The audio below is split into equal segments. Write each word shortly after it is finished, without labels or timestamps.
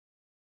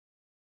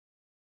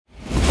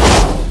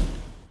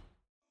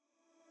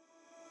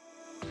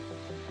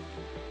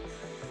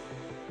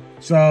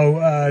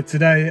So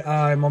today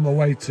I'm on my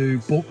way to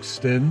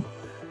Buxton,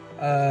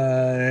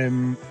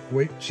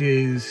 which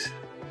is,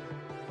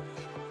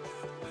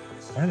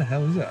 where the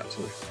hell is it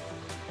actually?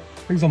 I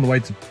think it's on the way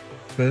to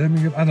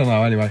Birmingham, I don't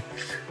know, anyway.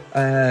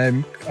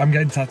 I'm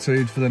getting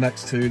tattooed for the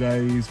next 2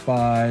 days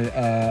by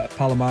a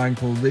pal of mine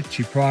called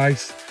Richie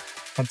Price.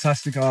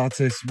 Fantastic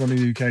artist, one of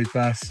the UK's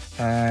best,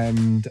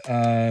 and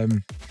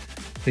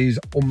he's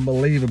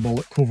unbelievable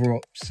at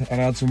cover-ups. And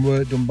I had some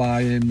work done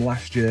by him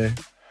last year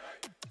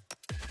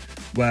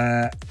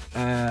where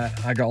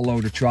I got a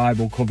load of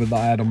tribal covered that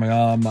I had on my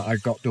arm that I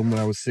got done when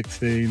I was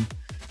 16,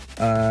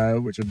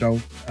 which I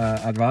don't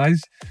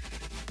advise.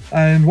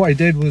 And what he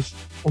did was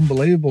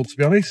unbelievable, to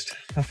be honest.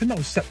 I think that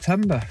was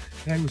September.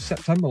 Yeah, it was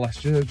September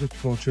last year, just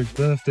before Trig's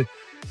birthday.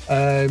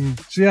 So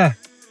yeah,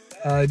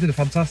 he did a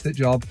fantastic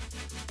job,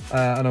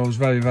 and I was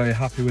very, very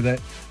happy with it.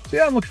 So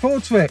yeah, I'm looking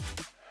forward to it.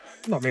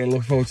 Not really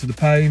looking forward to the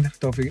pain.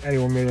 Don't think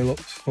anyone really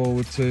looks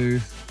forward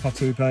to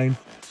tattoo pain,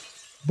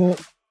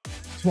 but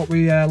it's what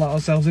we let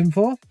ourselves in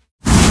for.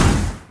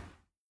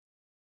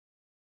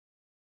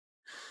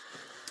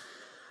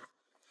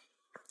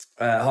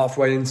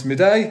 Halfway into my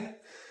day,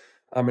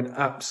 I'm in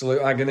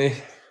absolute agony.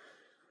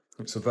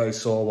 It's a very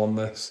sore one,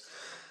 this.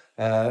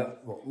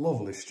 What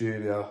lovely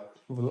studio.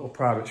 Lovely little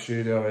private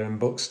studio here in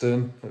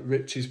Buxton at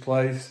Richie's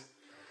place.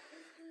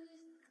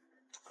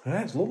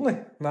 Yeah, it's lovely.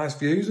 Nice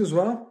views as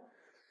well.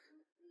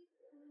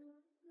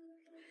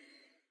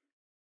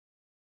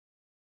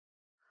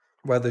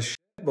 Weather's shit,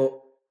 but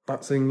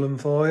that's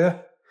England for you.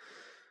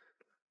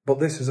 But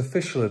this is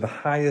officially the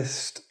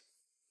highest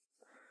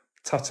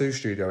tattoo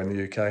studio in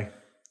the UK.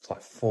 It's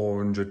like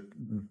 400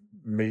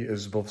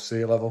 metres above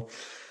sea level.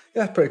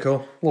 Yeah, pretty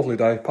cool. Lovely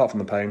day, apart from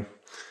the pain.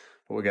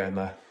 But we're getting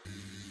there.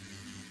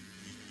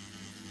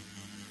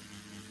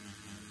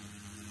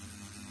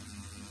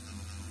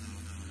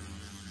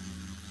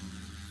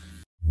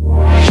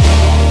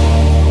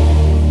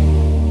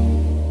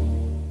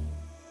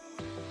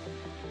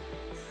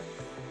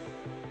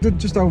 Did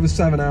just over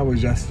 7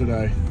 hours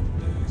yesterday.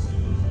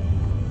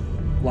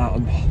 Like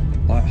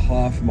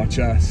half of my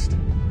chest.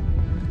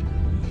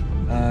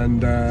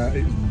 And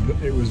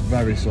it was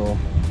very sore.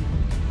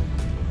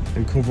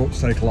 And cover-ups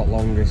take a lot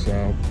longer, so.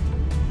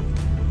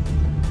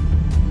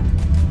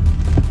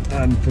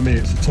 And for me,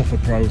 it's a tougher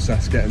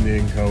process getting the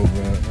ink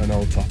over an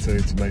old tattoo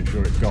to make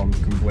sure it's gone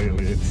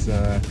completely. It's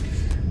yeah,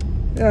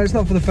 it's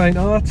not for the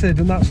faint-hearted,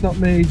 and that's not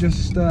me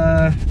just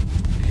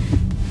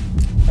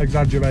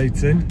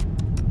exaggerating.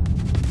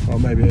 Or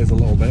maybe it is a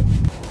little bit.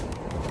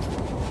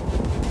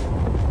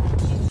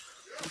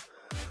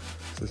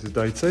 So this is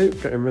day 2,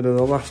 getting rid of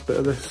the last bit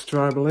of this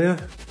tribal here.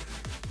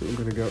 I'm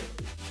going to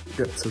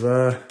get to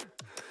there.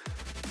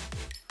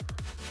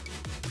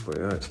 But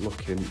yeah, it's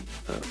looking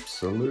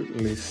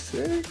absolutely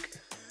sick.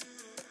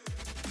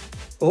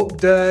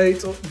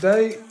 Update.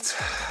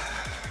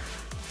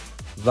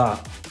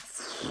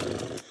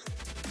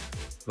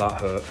 That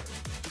hurt.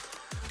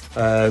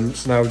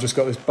 So now we've just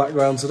got this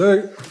background to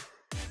do.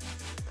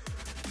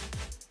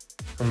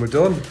 And we're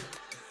done.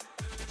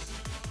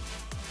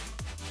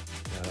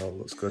 Yeah, it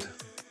looks good.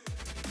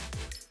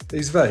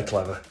 He's very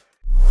clever.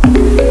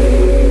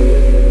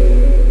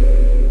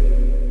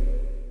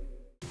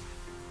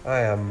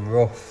 I am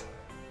rough.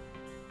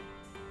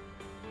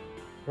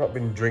 I've not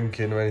been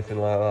drinking or anything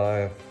like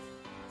that.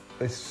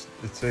 The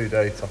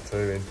 2-day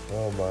tattooing,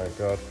 oh my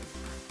god.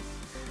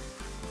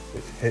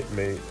 It's hit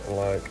me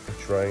like a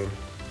train.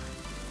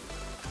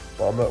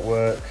 But I'm at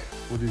work,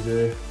 Woody's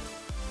here.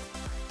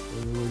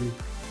 Woody.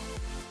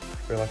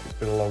 I feel like it's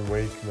been a long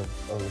week and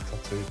I've only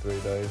tattooed 3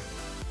 days.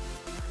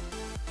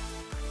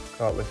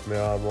 Can't lift my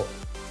arm up.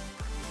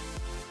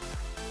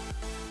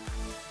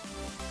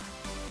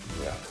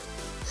 Yeah.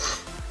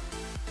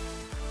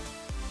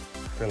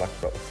 I feel like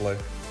I've got the flu.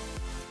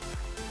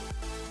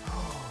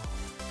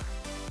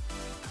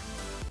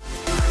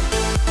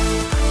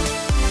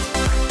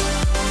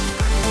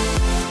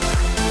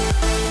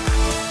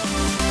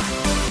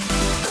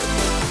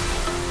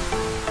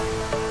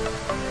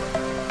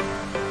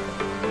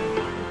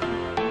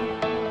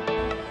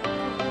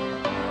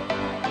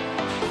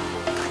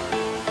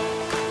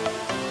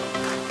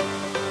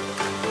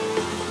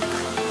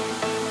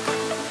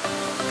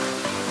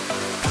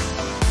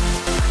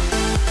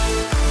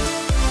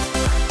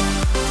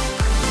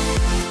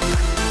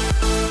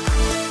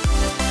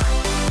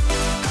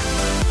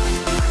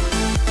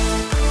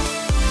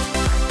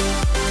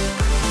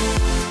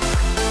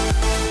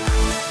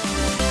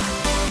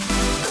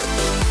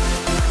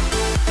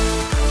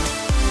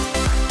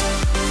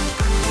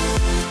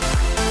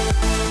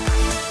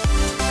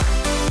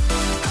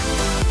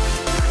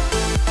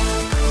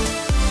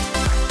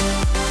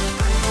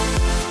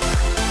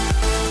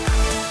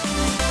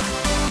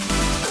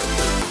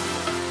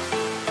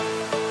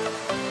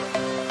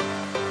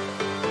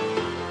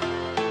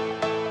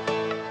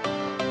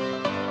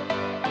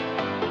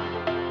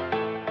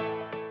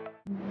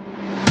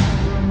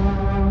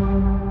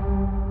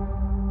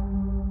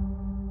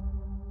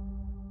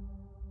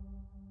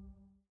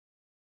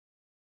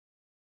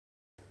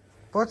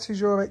 What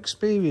is your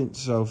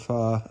experience so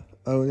far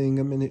owning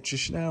a miniature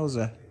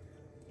schnauzer?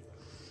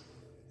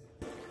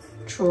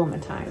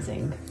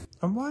 Traumatising.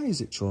 And why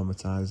is it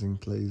traumatising,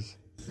 please?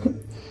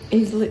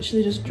 He's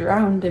literally just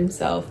drowned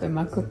himself in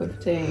my cup of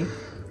tea.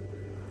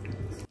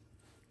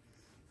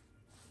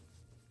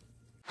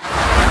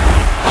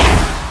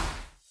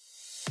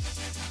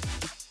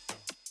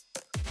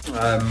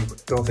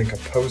 Don't think I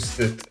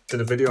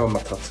did a video on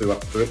my tattoo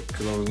after it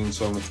because I was in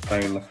so much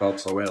pain and I felt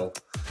so ill.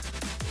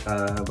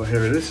 But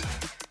here it is.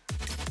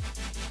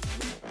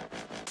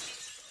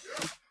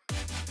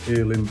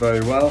 Healing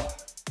very well.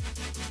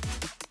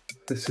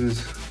 This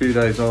is a few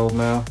days old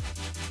now.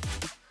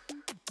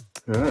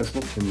 Yeah, it's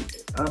looking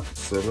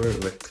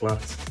absolutely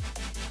class.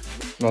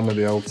 None of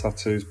the old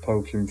tattoos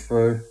poking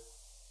through.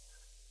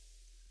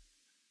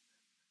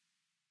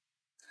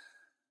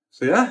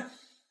 So yeah,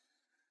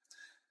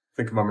 I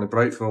think I'm having a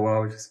break for a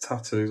while because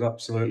tattoos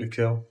absolutely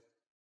kill.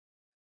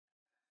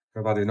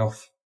 I've had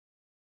enough.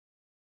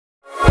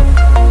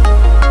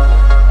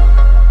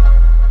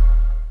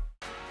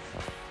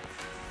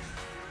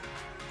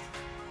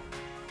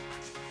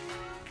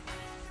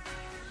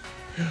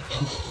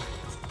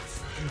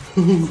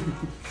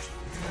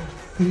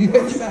 Are you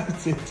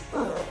excited?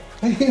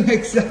 Are you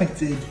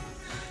excited?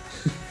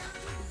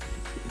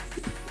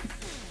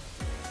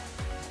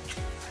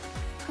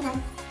 Come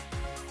on.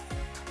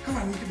 Come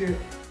on, you can do it.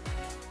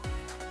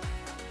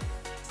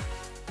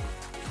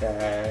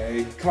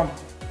 Okay, come on.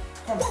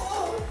 Come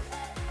on.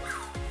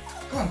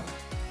 Come on.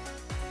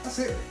 That's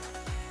it.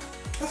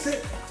 That's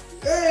it.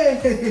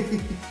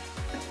 Hey!